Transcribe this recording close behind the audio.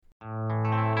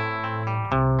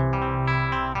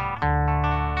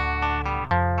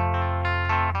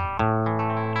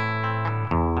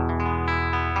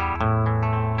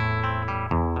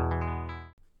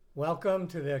Welcome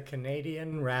to the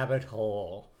Canadian Rabbit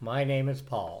Hole. My name is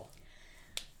Paul.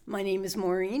 My name is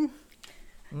Maureen.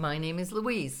 My name is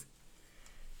Louise.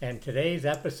 And today's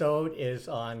episode is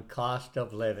on cost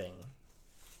of living.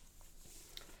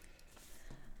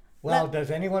 Well, does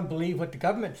anyone believe what the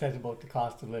government says about the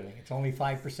cost of living? It's only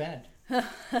 5%.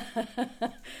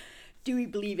 Do we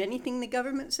believe anything the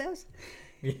government says?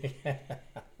 Yeah.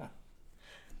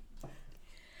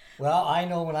 Well, I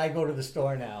know when I go to the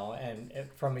store now, and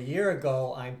from a year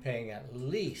ago, I'm paying at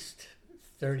least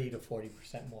 30 to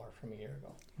 40% more from a year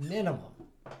ago. Minimum.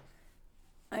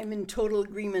 I'm in total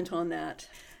agreement on that.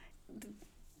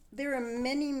 There are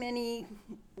many, many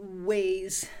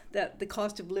ways that the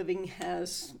cost of living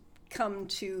has come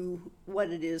to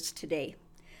what it is today.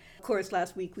 Of course,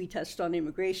 last week we touched on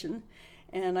immigration,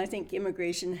 and I think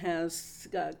immigration has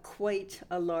got quite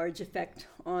a large effect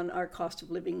on our cost of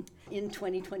living in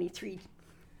 2023.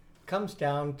 Comes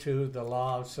down to the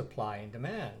law of supply and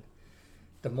demand.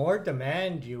 The more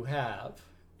demand you have,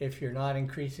 if you're not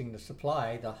increasing the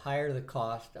supply, the higher the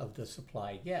cost of the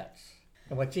supply gets.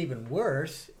 And what's even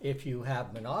worse, if you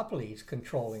have monopolies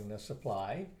controlling the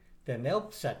supply, then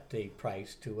they'll set the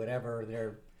price to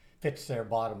whatever fits their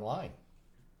bottom line.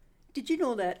 Did you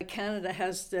know that Canada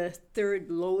has the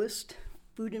third lowest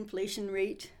food inflation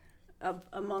rate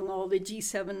among all the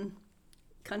G7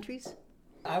 countries?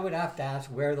 I would have to ask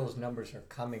where those numbers are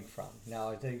coming from. Now,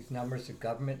 are these numbers the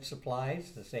government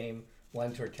supplies, the same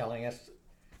ones who are telling us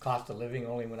cost of living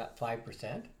only went up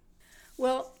 5%?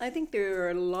 Well, I think there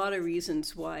are a lot of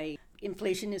reasons why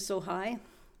inflation is so high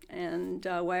and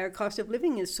why our cost of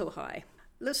living is so high.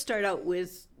 Let's start out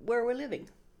with where we're living.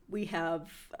 We have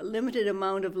a limited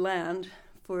amount of land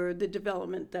for the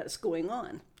development that's going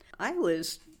on. I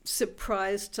was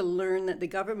surprised to learn that the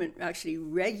government actually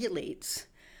regulates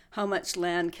how much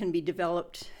land can be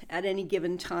developed at any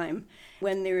given time.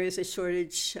 When there is a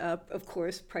shortage, of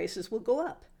course, prices will go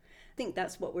up. I think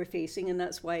that's what we're facing, and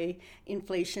that's why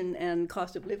inflation and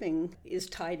cost of living is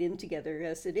tied in together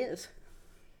as it is.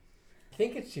 I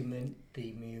think it's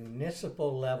the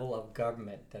municipal level of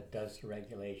government that does the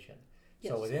regulation.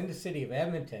 Yes. So within the city of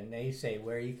Edmonton, they say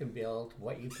where you can build,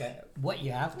 what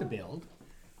you have to build,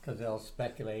 because they'll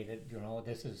speculate that,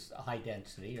 this is high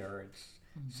density or it's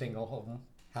single home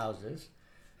houses.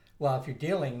 Well, if you're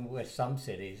dealing with some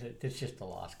cities, it's just a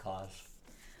lost cause.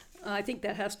 I think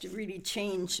that has to really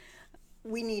change.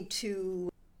 We need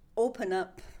to open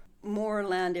up more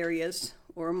land areas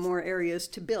or more areas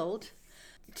to build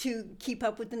to keep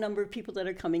up with the number of people that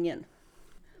are coming in.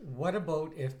 What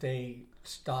about if they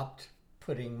stopped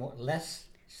putting less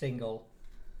single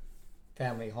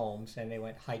family homes and they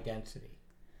went high density?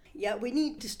 Yeah, we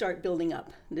need to start building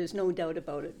up. There's no doubt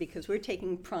about it, because we're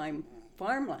taking prime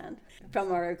farmland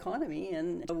from our economy,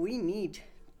 and we need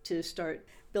to start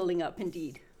building up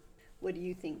indeed. What do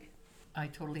you think? I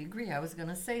totally agree. I was going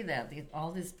to say that.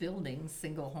 All these buildings,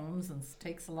 single homes, and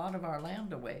takes a lot of our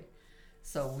land away.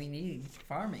 So we need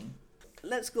farming.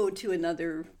 Let's go to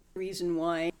another reason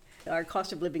why our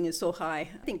cost of living is so high.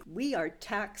 I think we are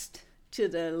taxed to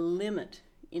the limit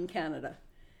in Canada.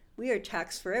 We are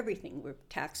taxed for everything. We're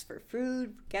taxed for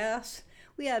food, gas.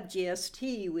 We have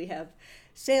GST. We have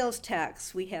sales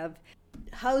tax. We have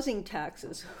housing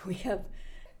taxes.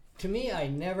 To me, I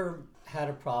never had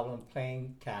a problem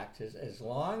paying taxes as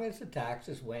long as the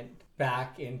taxes went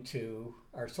back into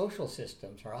our social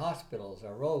systems, our hospitals,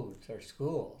 our roads, our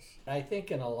schools. I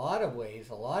think in a lot of ways,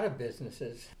 a lot of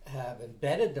businesses have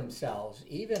embedded themselves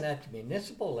even at the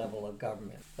municipal level of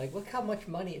government. Like, look how much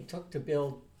money it took to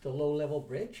build the low-level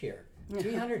bridge here.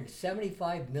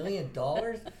 $375 million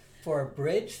for a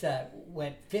bridge that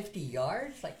went 50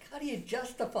 yards? Like, how do you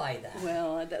justify that?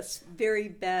 Well, that's very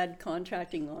bad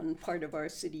contracting on part of our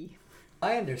city.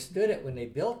 I understood it when they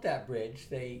built that bridge.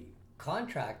 They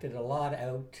contracted a lot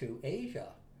out to Asia.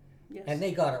 Yes. And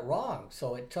they got it wrong.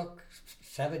 So it took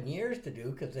 7 years to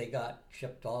do because they got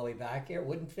shipped all the way back here. It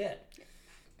wouldn't fit.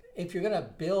 If you're going to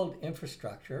build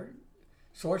infrastructure,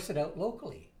 source it out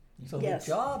locally. So yes.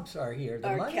 The jobs are here.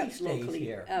 The money stays locally.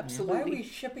 here. Absolutely. Why are we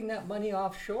shipping that money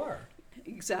offshore?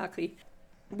 Exactly.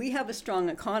 We have a strong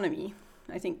economy.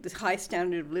 I think the high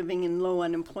standard of living and low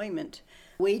unemployment.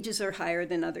 Wages are higher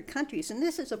than other countries, and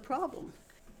this is a problem.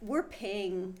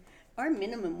 Our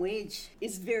minimum wage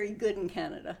is very good in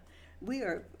Canada. We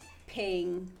are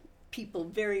paying people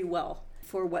very well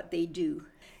for what they do.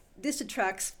 This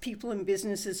attracts people and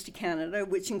businesses to Canada,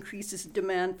 which increases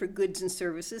demand for goods and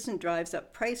services and drives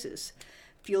up prices.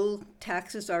 Fuel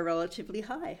taxes are relatively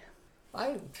high.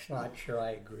 I'm not sure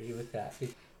I agree with that.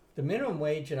 The minimum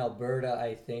wage in Alberta,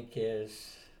 I think,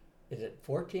 is it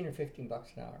 14 or 15 bucks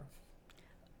an hour?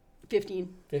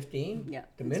 15. 15? Yeah,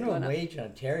 The it's minimum gone up. wage in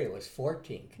Ontario is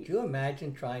 14. Could you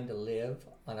imagine trying to live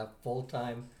on a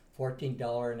full-time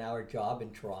 $14 an hour job in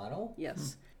Toronto?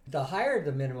 Yes. The higher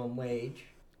the minimum wage,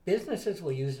 businesses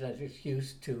will use it as an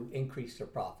excuse to increase their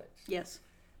profits. Yes.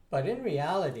 But in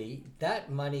reality, that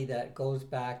money that goes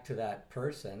back to that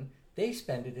person, they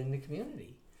spend it in the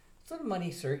community. So the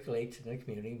money circulates in the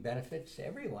community and benefits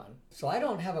everyone. So I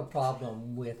don't have a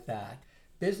problem with that.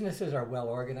 Businesses are well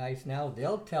organized now.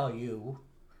 They'll tell you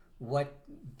what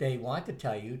they want to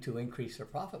tell you to increase their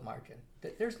profit margin.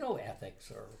 There's no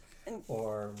ethics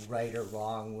or right or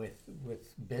wrong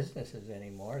with businesses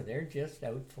anymore. They're just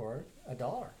out for a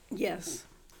dollar. Yes.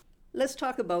 Let's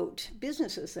talk about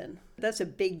businesses then. That's a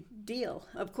big deal.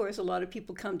 Of course, a lot of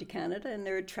people come to Canada and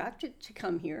they're attracted to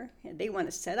come here. And they want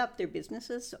to set up their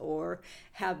businesses or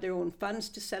have their own funds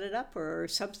to set it up or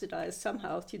subsidize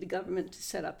somehow through the government to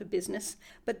set up a business.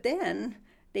 But then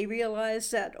they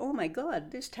realize that, oh my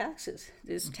God, there's taxes.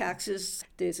 There's taxes,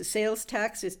 there's a sales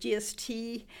tax, there's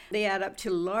GST. They add up to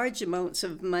large amounts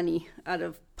of money out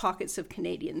of pockets of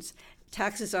Canadians.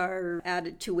 Taxes are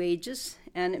added to wages,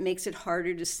 and it makes it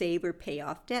harder to save or pay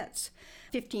off debts.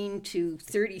 15 to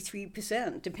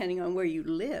 33%, depending on where you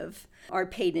live, are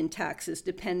paid in taxes,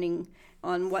 depending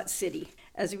on what city.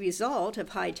 As a result of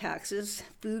high taxes,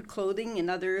 food, clothing, and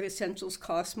other essentials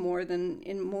cost more than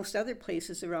in most other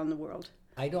places around the world.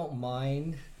 I don't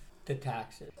mind the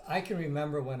taxes. I can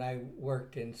remember when I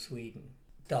worked in Sweden.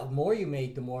 The more you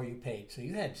made, the more you paid. So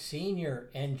you had senior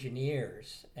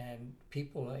engineers and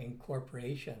people in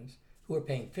corporations who were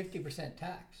paying 50%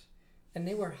 tax. And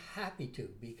they were happy to,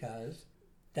 because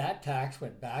that tax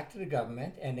went back to the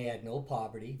government and they had no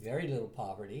poverty, very little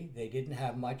poverty. They didn't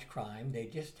have much crime. They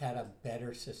just had a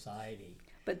better society.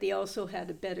 But they also had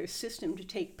a better system to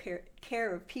take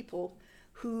care of people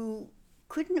who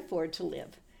couldn't afford to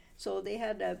live. So they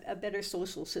had a better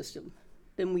social system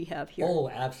than we have here. Oh,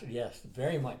 absolutely, yes,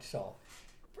 very much so.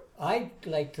 I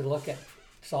like to look at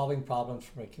solving problems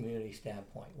from a community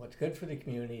standpoint. What's good for the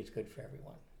community is good for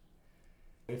everyone.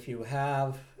 If you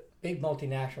have big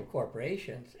multinational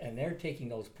corporations and they're taking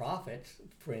those profits,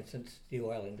 for instance, the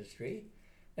oil industry,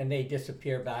 and they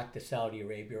disappear back to Saudi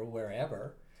Arabia or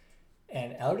wherever,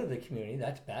 and out of the community,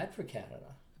 that's bad for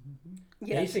Canada.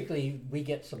 Yes. Basically, we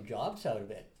get some jobs out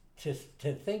of it. Just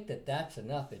to think that that's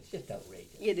enough, it's just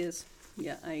outrageous. It is.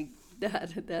 Yeah,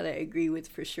 that I agree with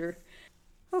for sure.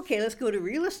 Okay, let's go to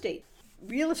real estate.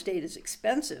 Real estate is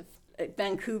expensive.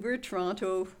 Vancouver,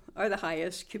 Toronto are the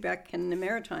highest. Quebec and the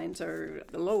Maritimes are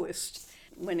the lowest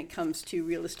when it comes to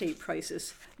real estate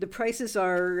prices. The prices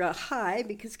are high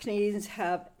because Canadians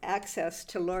have access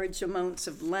to large amounts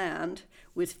of land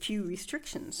with few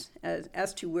restrictions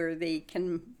as to where they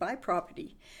can buy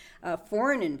property.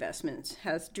 Foreign investments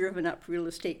has driven up real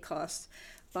estate costs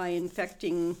by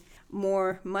infecting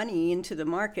more money into the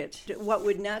market. What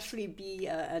would naturally be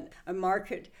a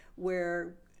market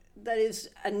where that is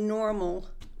a normal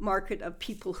market of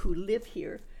people who live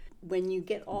here, when you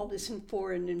get all this in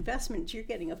foreign investment, you're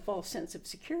getting a false sense of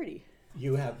security.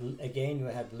 You have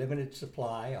limited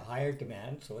supply, a higher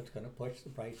demand, so it's going to push the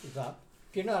prices up.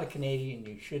 If you're not a Canadian,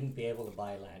 you shouldn't be able to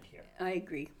buy land here. I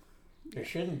agree. There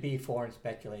shouldn't be foreign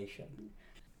speculation.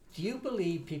 Do you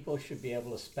believe people should be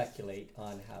able to speculate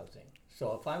on housing?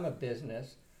 So if I'm a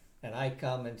business and I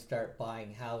come and start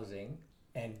buying housing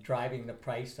and driving the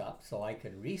price up so I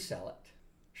can resell it,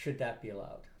 should that be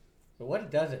allowed? So what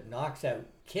it does, it knocks out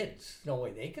kids. No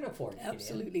way they can afford to get in.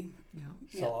 Absolutely.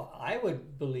 Yeah. So I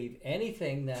would believe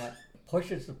anything that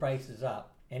pushes the prices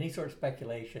up, any sort of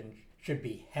speculation, should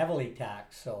be heavily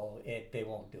taxed, so they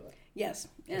won't do it. Yes,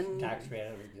 Just and tax rate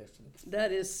out of existence.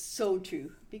 that is so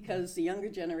true, because the younger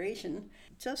generation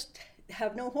just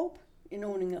have no hope in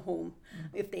owning a home.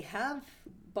 If they have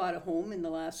bought a home in the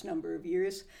last number of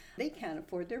years, they can't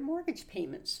afford their mortgage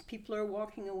payments. People are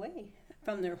walking away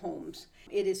from their homes.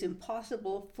 It is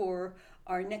impossible for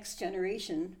our next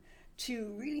generation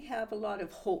to really have a lot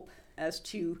of hope as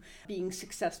to being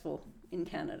successful in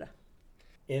Canada.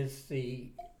 Is the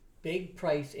big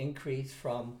price increase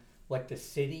from what the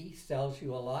city sells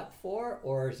you a lot for,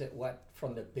 or is it what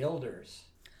from the builders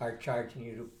are charging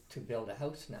you to build a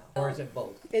house now? Or is it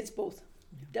both? It's both.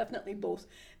 Definitely both.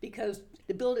 Because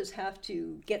the builders have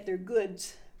to get their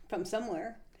goods from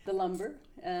somewhere, the lumber,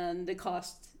 and the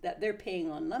cost that they're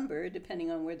paying on lumber, depending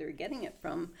on where they're getting it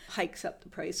from, hikes up the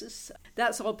prices.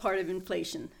 That's all part of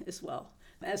inflation as well.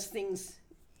 As things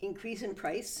increase in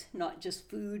price, not just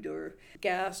food or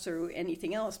gas or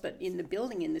anything else, but in the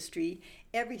building industry,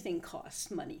 everything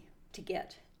costs money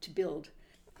to build.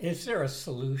 Is there a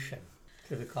solution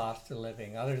to the cost of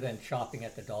living other than shopping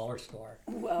at the dollar store?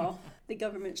 Well, the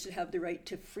government should have the right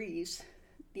to freeze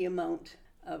the amount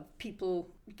of people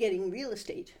getting real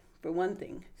estate, for one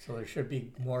thing. So there should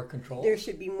be more control? There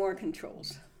should be more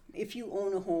controls. If you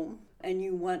own a home and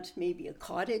you want maybe a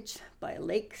cottage by a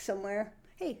lake somewhere,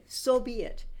 hey, so be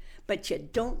it. But you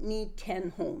don't need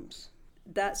 10 homes.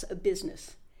 That's a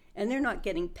business. And they're not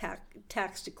getting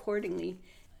taxed accordingly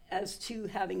as to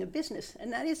having a business.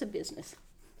 And that is a business.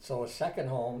 So a second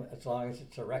home, as long as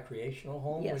it's a recreational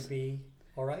home, Yes. would be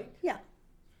all right? Yeah.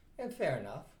 And fair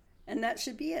enough. And that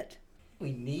should be it.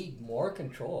 We need more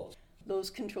controls. Those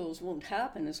controls won't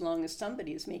happen as long as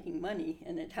somebody is making money,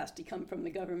 and it has to come from the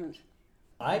government.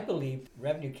 I believe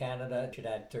Revenue Canada should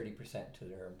add 30% to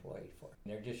their employee force.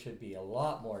 There just should be a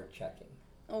lot more checking.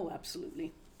 Oh,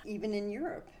 absolutely. Even in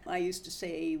Europe, I used to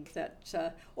say that,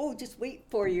 just wait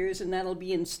 4 years and that'll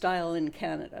be in style in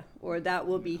Canada, or that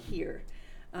will be here.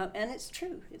 And it's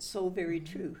true. It's so very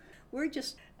true. We're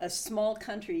just a small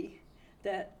country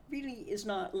that really is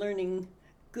not learning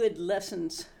good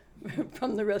lessons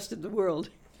from the rest of the world.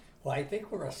 Well, I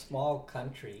think we're a small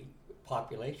country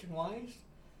population-wise,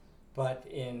 but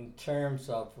in terms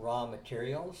of raw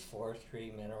materials,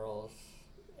 forestry, minerals,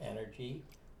 energy,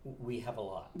 we have a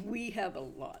lot. We have a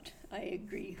lot. I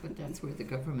agree. But that's where the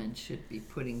government should be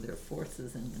putting their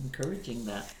forces and encouraging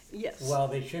that. Yes. Well,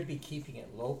 they should be keeping it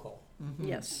local. Mm-hmm.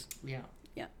 Yes. Yeah.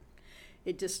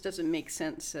 It just doesn't make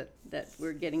sense that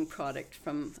we're getting product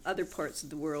from other parts of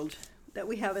the world that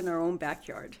we have in our own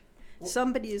backyard.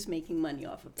 Somebody is making money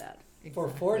off of that. For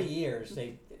 40 years,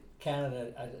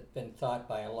 Canada has been thought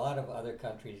by a lot of other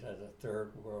countries as a third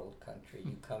world country.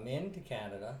 You come into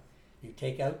Canada, you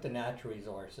take out the natural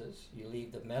resources, you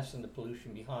leave the mess and the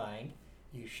pollution behind,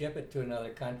 you ship it to another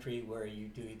country where you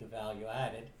do the value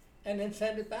added, and then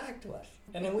send it back to us.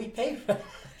 And then we pay for it.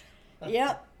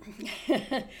 Yeah.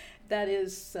 That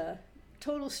is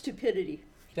total stupidity.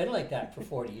 It's been like that for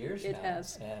 40 years It now.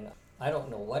 has. And I don't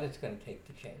know what it's going to take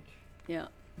to change. Yeah.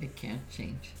 It can't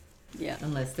change Yeah.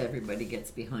 unless everybody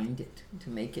gets behind it to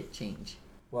make it change.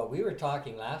 Well, we were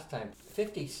talking last time,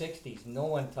 50s, 60s, no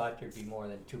one thought there'd be more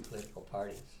than 2 political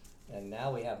parties. And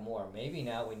now we have more. Maybe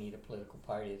now we need a political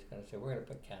party that's going to say, we're going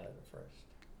to put Canada first.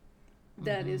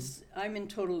 That is, I'm in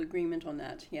total agreement on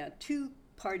that. Yeah, 2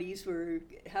 parties were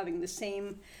having the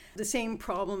same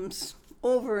problems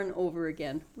over and over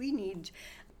again. We need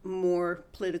more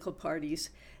political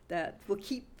parties that will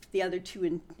keep the other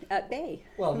 2 at bay.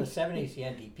 Well, in the 70s, the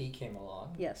NDP came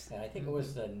along. Yes. And I think it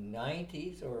was the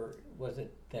 90s, or was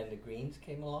it then the Greens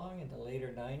came along in the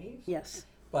later 90s? Yes.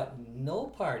 But no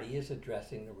party is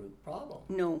addressing the root problem.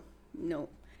 No.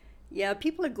 Yeah,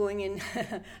 people are going in,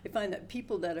 I find that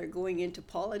people that are going into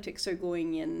politics are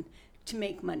going in to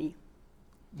make money.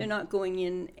 They're not going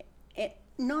in,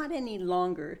 not any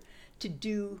longer to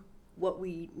do what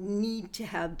we need to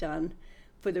have done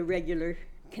for the regular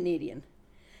Canadian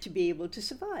to be able to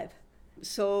survive.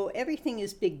 So everything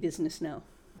is big business now.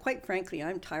 Quite frankly,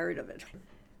 I'm tired of it.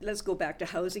 Let's go back to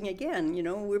housing again. You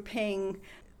know, we're paying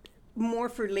more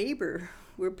for labor.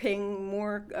 We're paying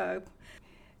more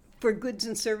for goods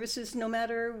and services no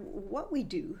matter what we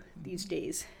do these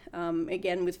days.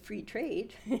 Again, with free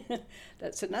trade,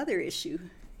 that's another issue,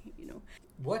 you know.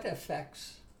 What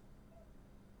affects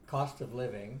cost of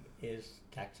living is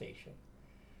taxation.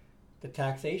 The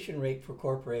taxation rate for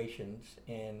corporations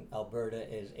in Alberta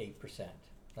is 8%.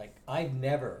 Like, I've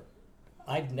never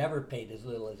paid as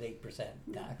little as 8%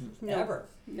 taxes, No. ever.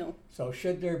 No. So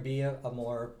should there be a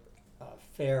more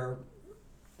fair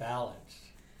balance?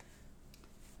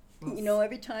 You know,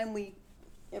 every time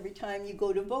you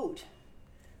go to vote,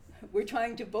 we're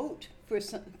trying to vote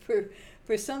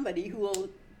for somebody who will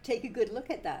take a good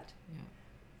look at that. Yeah.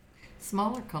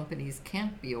 Smaller companies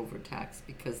can't be overtaxed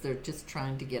because they're just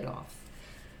trying to get off.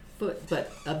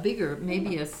 But a bigger,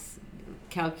 maybe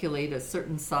calculate a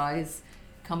certain size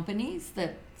companies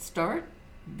that start,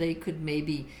 they could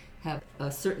maybe have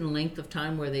a certain length of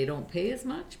time where they don't pay as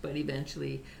much, but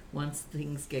eventually once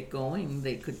things get going,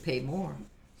 they could pay more.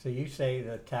 So you say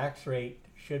the tax rate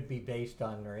should be based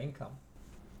on their income?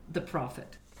 The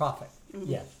profit. Profit,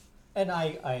 yes. And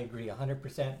I agree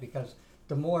 100%, because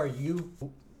the more you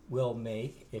will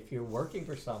make if you're working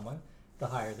for someone, the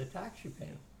higher the tax you pay.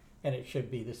 And it should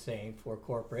be the same for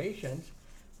corporations,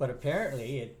 but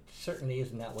apparently it certainly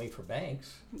isn't that way for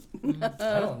banks.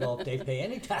 I don't know if they pay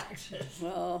any taxes.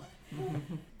 Well,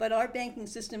 but our banking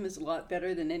system is a lot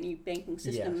better than any banking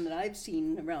system Yes. that I've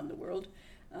seen around the world.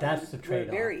 That's the We're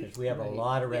trade-off, very- is we have a Right.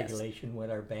 lot of Yes. regulation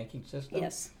with our banking system,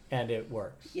 Yes, and it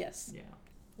works. yes. Yeah.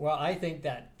 Well, I think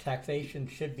that taxation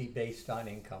should be based on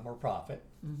income or profit.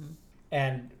 Mm-hmm.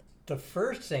 And The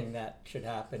first thing that should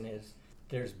happen is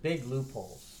there's big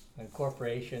loopholes, and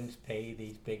corporations pay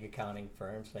these big accounting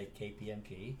firms like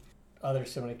KPMG, other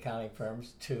similar accounting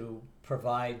firms, to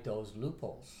provide those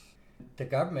loopholes. The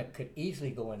government could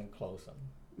easily go in and close them.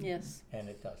 Yes. And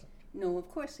it doesn't. No, of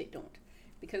course they don't,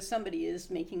 because somebody is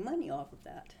making money off of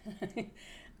that.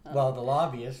 Well, the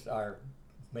lobbyists are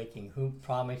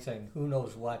promising who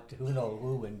knows what to who know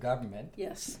who in government.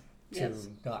 Yes. To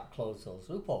not close those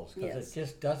loopholes, because it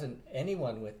just doesn't.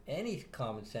 Anyone with any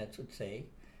common sense would say,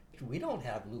 we don't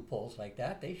have loopholes like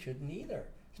that. They shouldn't either,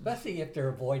 especially if they're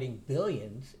avoiding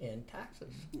billions in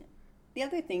taxes. The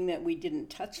other thing that we didn't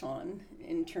touch on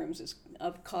in terms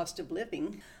of cost of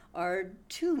living are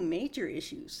two major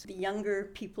issues. The younger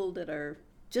people that are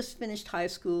just finished high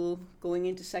school, going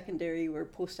into secondary or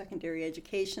post-secondary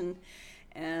education,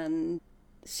 and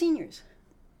seniors.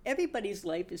 Everybody's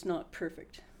life is not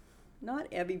perfect. Not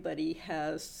everybody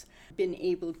has been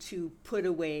able to put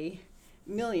away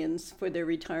millions for their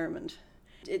retirement.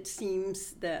 It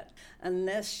seems that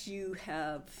unless you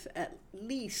have at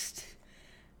least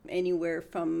anywhere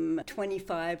from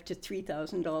 $2,500 to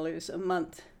 $3,000 a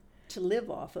month to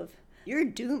live off of, you're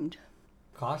doomed.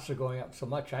 Costs are going up so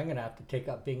much, I'm going to have to take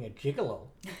up being a gigolo.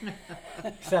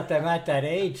 Except I'm at that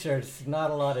age, there's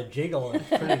not a lot of jiggle. It's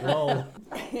pretty low.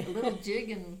 A little jig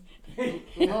and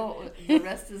low. The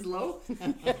rest is low.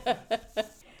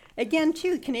 Again,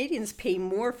 too, Canadians pay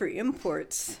more for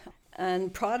imports,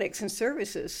 and products and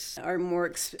services are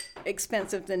more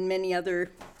expensive than many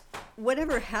other.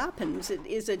 Whatever happens, it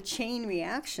is a chain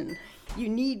reaction. You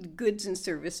need goods and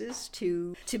services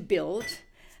to build.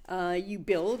 You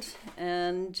build,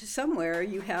 and somewhere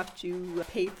you have to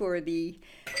pay for the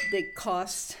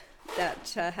costs that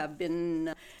have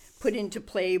been put into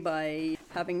play by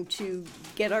having to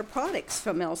get our products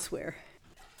from elsewhere.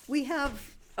 We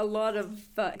have a lot of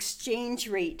exchange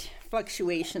rate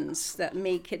fluctuations that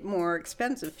make it more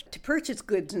expensive to purchase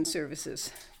goods and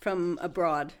services from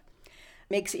abroad.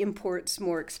 Makes imports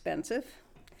more expensive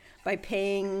by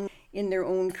paying in their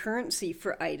own currency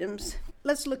for items.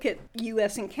 Let's look at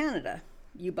U.S. and Canada.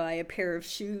 You buy a pair of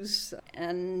shoes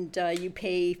and you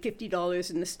pay $50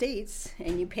 in the States,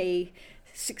 and you pay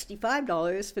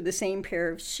 $65 for the same pair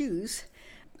of shoes.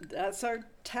 That's our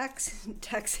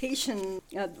taxation.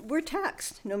 We're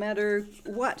taxed no matter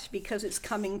what, because it's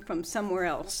coming from somewhere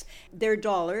else. Their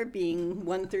dollar being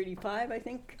 $1.35, I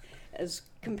think, as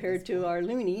compared to our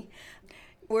loonie,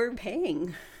 we're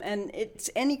paying. And it's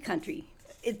any country.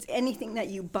 It's anything that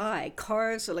you buy,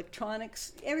 cars,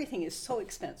 electronics, everything is so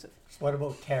expensive. What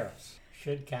about tariffs?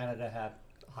 Should Canada have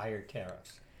higher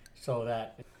tariffs so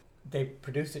that they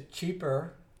produce it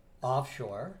cheaper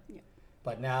offshore? Yeah.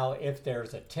 But now if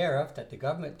there's a tariff that the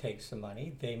government takes the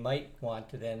money, they might want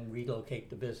to then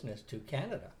relocate the business to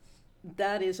Canada.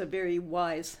 That is a very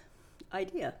wise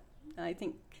idea. I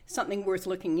think something worth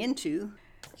looking into.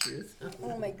 Cheers.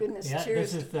 Oh my goodness, yeah,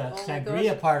 cheers. This is the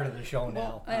sangria part of the show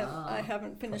now. I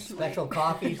haven't finished From special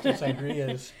coffees to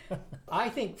sangrias. I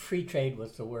think free trade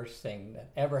was the worst thing that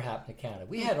ever happened to Canada.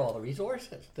 We had all the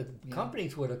resources. The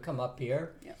companies would have come up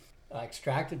here,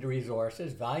 extracted the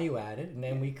resources, value added, and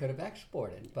then we could have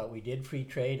exported. But we did free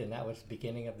trade, and that was the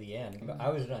beginning of the end. I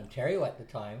was in Ontario at the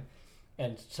time,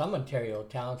 and some Ontario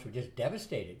towns were just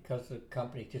devastated because the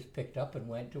company just picked up and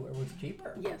went to where it was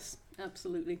cheaper. Yes,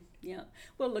 absolutely. Yeah.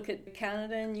 Well, look at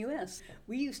Canada and U.S.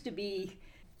 We used to be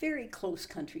very close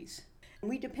countries.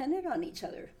 We depended on each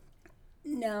other.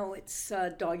 Now it's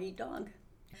dog eat dog.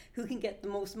 Who can get the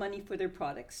most money for their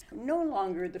products? No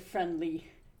longer the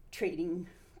friendly trading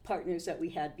partners that we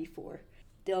had before.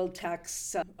 They'll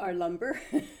tax our lumber,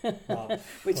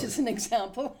 which is an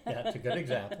example. Yeah, it's a good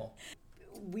example.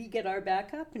 We get our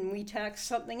back up and we tax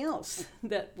something else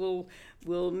that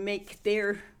will make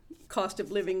their cost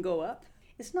of living go up.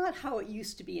 It's not how it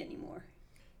used to be anymore.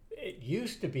 It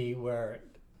used to be where,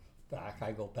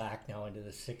 I go back now into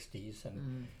the 60s,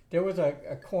 and there was a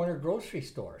corner grocery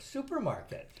store,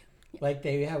 supermarket. Like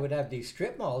they would have these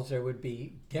strip malls, there would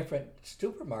be different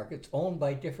supermarkets owned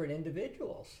by different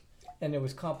individuals. And there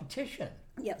was competition.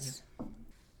 Yes.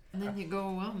 And then you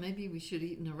go, well, maybe we should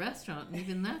eat in a restaurant, and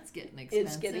even that's getting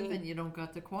expensive, and you don't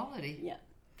got the quality. Yeah,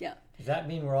 yeah. Does that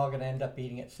mean we're all going to end up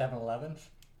eating at 7-Elevens?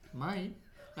 Might.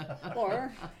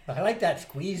 Or I like that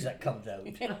squeeze that comes out,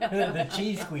 the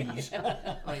cheese squeeze.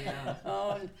 Oh yeah.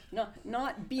 Oh,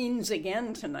 not beans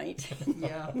again tonight.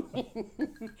 Yeah.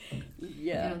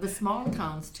 Yeah. You know, the small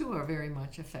towns too are very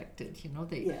much affected. You know,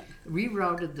 they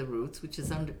rerouted the routes, which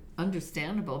is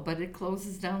understandable, but it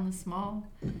closes down the small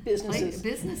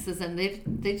businesses, and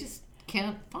they just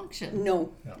can't function.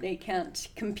 No, they can't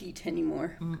compete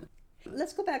anymore.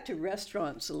 Let's go back to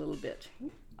restaurants a little bit.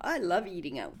 I love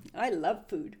eating out. I love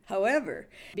food. However,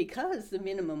 because the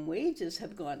minimum wages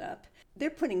have gone up, they're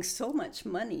putting so much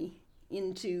money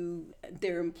into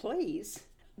their employees.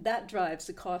 That drives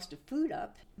the cost of food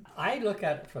up. I look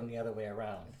at it from the other way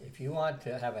around. If you want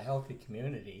to have a healthy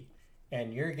community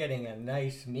and you're getting a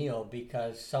nice meal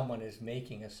because someone is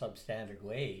making a substandard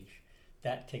wage,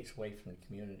 that takes away from the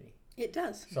community. It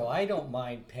does. So I don't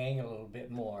mind paying a little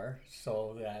bit more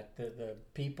so that the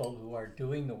people who are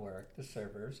doing the work, the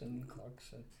servers and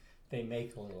cooks, and they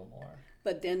make a little more.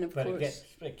 But then, of But course,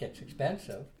 it gets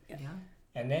expensive. Yeah.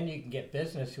 And then you can get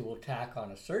business who will tack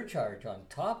on a surcharge on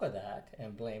top of that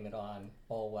and blame it on,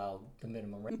 the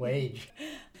minimum wage.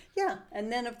 yeah.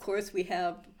 And then, of course, we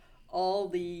have all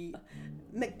the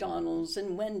McDonald's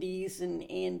and Wendy's and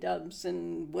A&Ws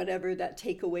and whatever that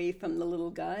take away from the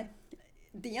little guy.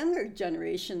 The younger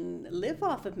generation live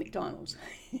off of McDonald's.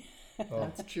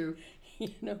 That's true. You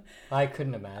know, I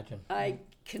couldn't imagine. I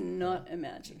cannot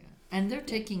imagine. And they're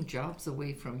taking jobs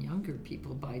away from younger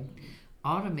people by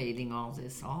automating all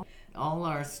this. All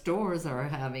our stores are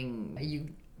having, you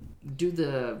do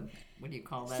the, what do you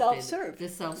call that? Self-serve. The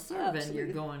self-serve, and you're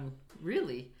Absolutely. going,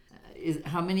 really?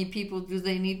 How many people do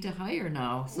they need to hire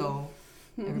now? So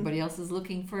everybody else is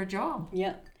looking for a job.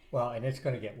 Yeah. Well, and it's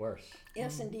going to get worse.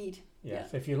 Yes, indeed. Yes.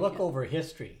 Yeah. If you look over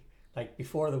history, like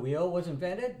before the wheel was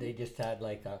invented, they just had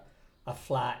like a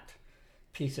flat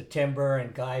piece of timber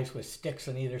and guys with sticks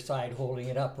on either side holding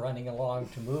it up, running along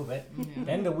to move it.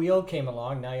 Then the wheel came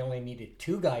along. Now you only needed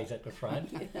two guys at the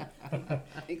front.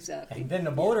 Exactly. And then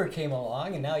the motor came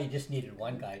along, and now you just needed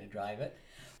one guy to drive it.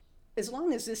 As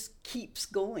long as this keeps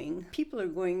going, people are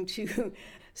going to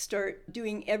start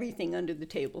doing everything under the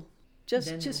table just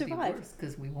Then to it'll be survive. worse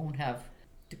because we won't have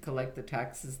to collect the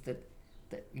taxes that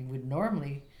you would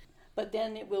normally. But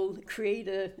then it will create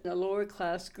a lower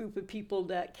class group of people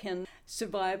that can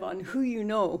survive on who you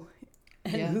know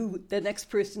and Yeah. who the next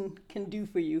person can do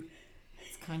for you.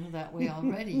 It's kind of that way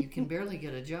already. You can barely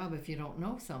get a job if you don't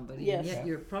know somebody. Yes. And yet Yeah.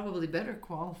 you're probably better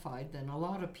qualified than a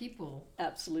lot of people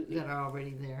Absolutely. that are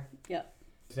already there. Yeah.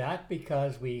 Is that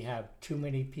because we have too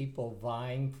many people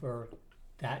vying for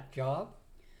that job?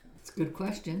 It's a good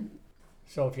question.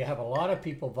 So if you have a lot of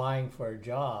people vying for a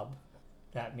job,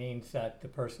 that means that the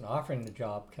person offering the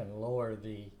job can lower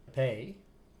the pay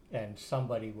and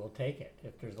somebody will take it.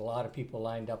 If there's a lot of people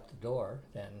lined up the door,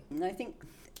 then And I think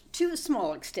to a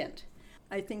small extent,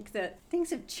 I think that things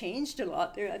have changed a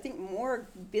lot there. I think more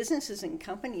businesses and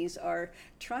companies are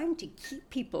trying to keep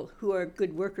people who are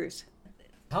good workers.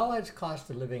 how has cost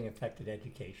of living affected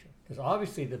education? Because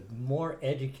obviously the more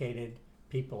educated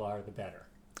people are, the better.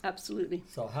 Absolutely.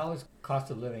 So how has cost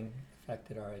of living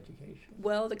affected our education?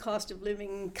 Well, the cost of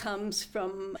living comes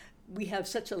from we have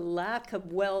such a lack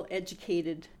of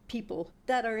well-educated people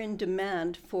that are in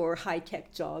demand for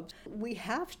high-tech jobs. We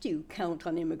have to count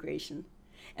on immigration.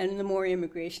 And the more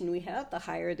immigration we have, the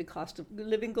higher the cost of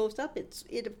living goes up.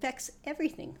 It affects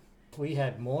everything. If we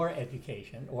had more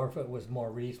education, or if it was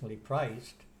more reasonably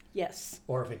priced, Yes,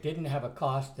 or if it didn't have a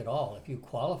cost at all, if you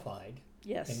qualified and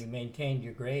yes, you maintained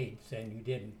your grades and you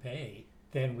didn't pay,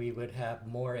 then we would have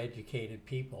more educated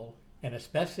people. And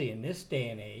especially in this day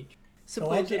and age, so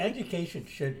supposedly. education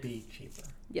should be cheaper.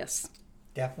 Yes,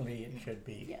 Definitely it should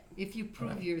be. Yeah. If you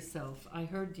prove yourself, I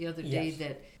heard the other day Yes.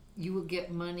 that you will get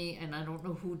money, and I don't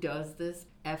know who does this,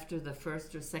 after the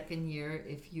first or second year.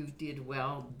 If you did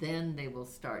well, then they will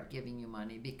start giving you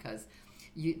money, because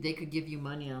they could give you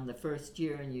money on the first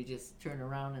year and you just turn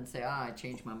around and say, I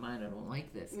changed my mind, I don't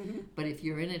like this. But if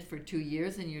you're in it for 2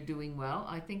 years and you're doing well,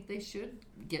 I think they should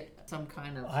get some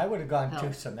kind of I would have gone help.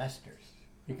 2 semesters,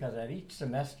 because at each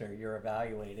semester you're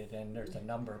evaluated and there's a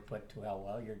number put to how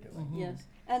well you're doing. yes.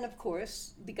 And of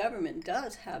course, the government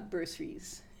does have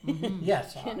bursaries.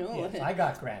 Yes, You know, yes, I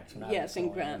got grants when I Yes, was and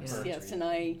going, grants. Yes, bursaries. and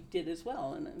I did as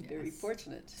well, and I'm very Yes.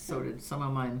 fortunate. So did some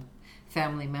of my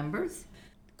family members.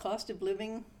 Cost of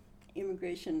living,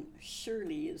 immigration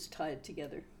surely is tied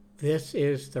together. This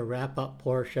is the wrap-up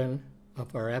portion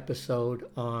of our episode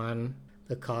on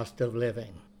the cost of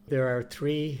living. There are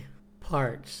 3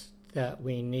 parts that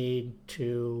we need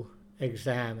to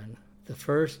examine. The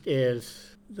first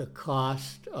is the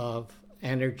cost of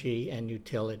energy and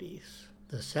utilities.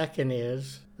 The second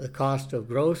is the cost of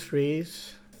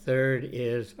groceries. Third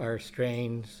is our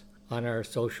strains on our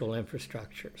social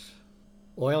infrastructures.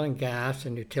 Oil and gas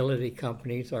and utility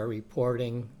companies are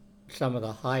reporting some of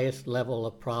the highest level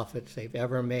of profits they've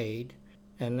ever made,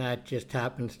 and that just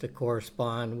happens to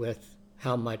correspond with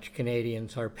how much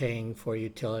Canadians are paying for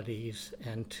utilities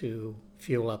and to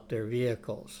fuel up their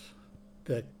vehicles.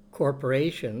 The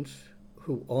corporations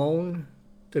who own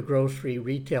the grocery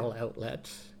retail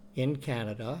outlets in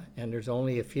Canada, and there's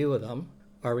only a few of them,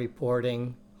 are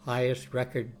reporting highest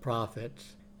record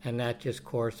profits, and that just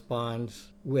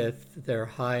corresponds with their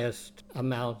highest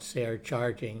amounts they are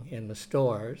charging in the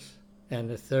stores. And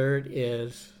the third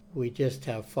is we just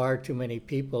have far too many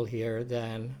people here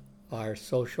than our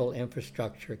social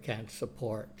infrastructure can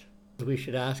support. We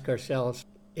should ask ourselves,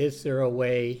 is there a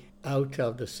way out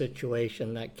of the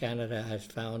situation that Canada has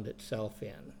found itself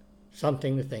in?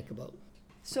 Something to think about.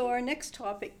 So our next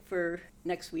topic for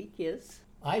next week is?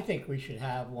 I think we should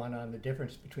have one on the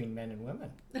difference between men and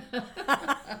women.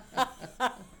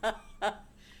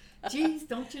 Geez,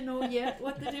 don't you know yet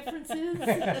what the difference is?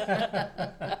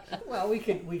 Well, we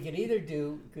could either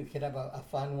we could have a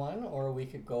fun one, or we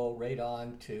could go right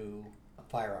on to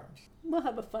firearms. We'll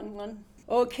have a fun one.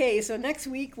 Okay, so next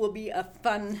week will be a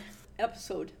fun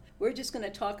episode. We're just going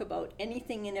to talk about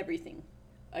anything and everything.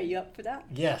 Are you up for that?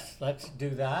 Yes, let's do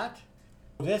that.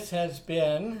 This has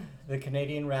been the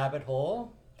Canadian Rabbit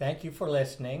Hole. Thank you for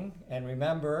listening. And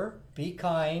remember, be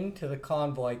kind to the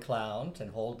convoy clowns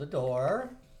and hold the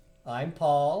door. I'm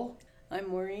Paul. I'm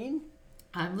Maureen.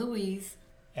 I'm Louise.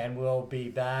 And we'll be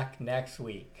back next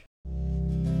week.